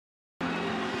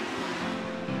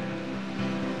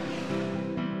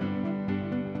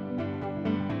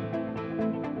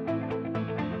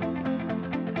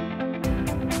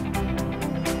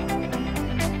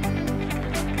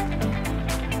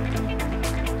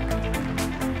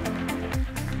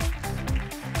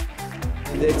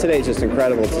Today's just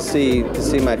incredible to see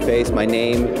my face, my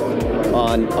name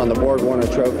on the Borg-Warner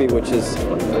Trophy, which has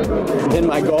been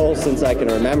my goal since I can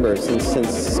remember,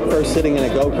 since first sitting in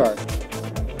a go-kart.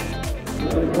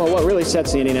 Well, what really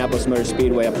sets the Indianapolis Motor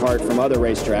Speedway apart from other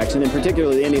racetracks, and in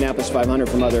particular the Indianapolis 500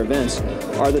 from other events,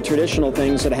 are the traditional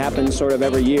things that happen sort of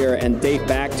every year and date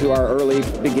back to our early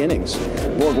beginnings.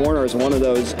 Borg-Warner is one of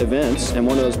those events and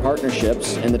one of those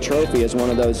partnerships, and the trophy is one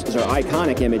of those are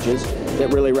iconic images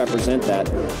that really represent that.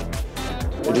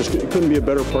 It couldn't be a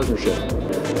better partnership.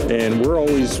 And we're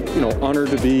always, honored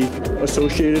to be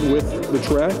associated with the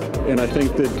track, and I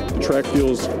think that the track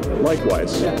feels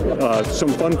likewise. Some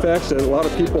fun facts that a lot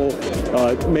of people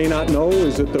may not know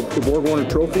is that the Borg-Warner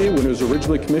Trophy, when it was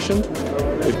originally commissioned,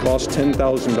 it cost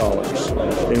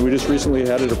 $10,000. And we just recently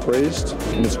had it appraised,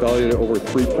 and it's valued at over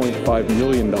 $3.5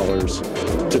 million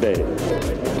today.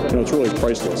 It's really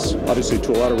priceless, obviously,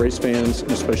 to a lot of race fans,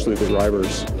 and especially the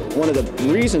drivers. One of the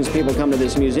reasons people come to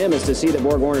this museum is to see the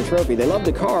Borg-Warner Trophy. They love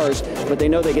the cars, but they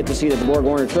know they get to see the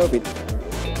Borg-Warner Trophy.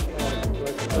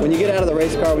 When you get out of the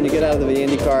race car, when you get out of the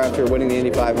Indy car after winning the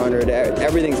Indy 500,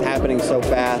 everything's happening so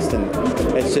fast, and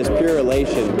it's just pure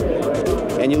elation.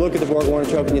 And you look at the Borg-Warner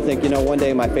Trophy and you think, one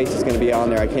day my face is going to be on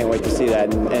there. I can't wait to see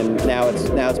that. And now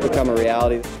it's become a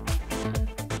reality.